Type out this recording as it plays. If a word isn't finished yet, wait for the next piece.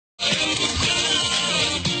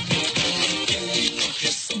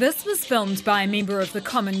This was filmed by a member of the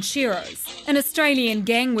Comancheros, an Australian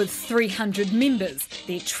gang with 300 members,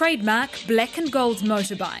 their trademark black and gold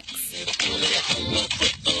motorbikes.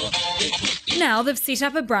 Now they've set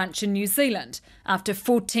up a branch in New Zealand after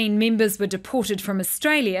 14 members were deported from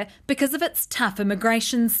Australia because of its tough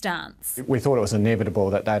immigration stance. We thought it was inevitable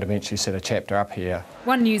that they'd eventually set a chapter up here.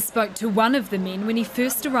 One News spoke to one of the men when he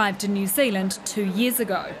first arrived in New Zealand 2 years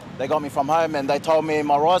ago. They got me from home and they told me in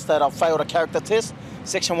my rights that I failed a character test,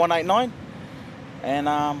 Section 189.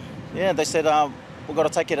 And they said, we've got to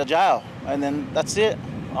take you to jail. And then that's it.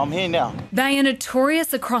 I'm here now. They are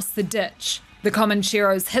notorious across the ditch. The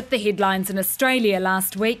Comancheros hit the headlines in Australia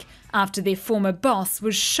last week after their former boss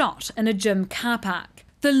was shot in a gym car park.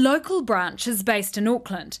 The local branch is based in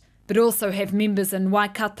Auckland, but also have members in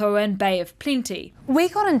Waikato and Bay of Plenty. We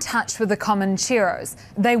got in touch with the Comancheros.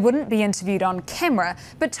 They wouldn't be interviewed on camera,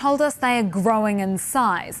 but told us they are growing in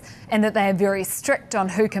size and that they are very strict on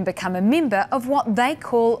who can become a member of what they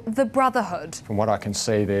call the Brotherhood. From what I can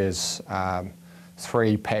see, there's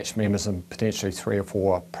 3 patch members and potentially 3 or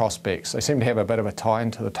 4 prospects. They seem to have a bit of a tie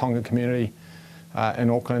into the Tongan community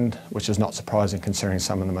in Auckland, which is not surprising considering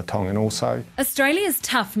some of them are Tongan also. Australia's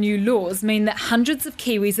tough new laws mean that hundreds of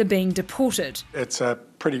Kiwis are being deported. It's a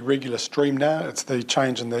pretty regular stream now. It's the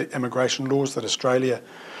change in the immigration laws that Australia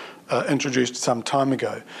introduced some time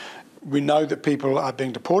ago. We know that people are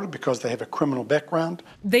being deported because they have a criminal background.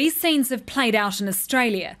 These scenes have played out in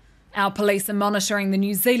Australia. Our police are monitoring the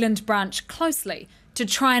New Zealand branch closely to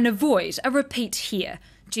try and avoid a repeat here.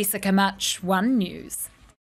 Jessica Much, One News.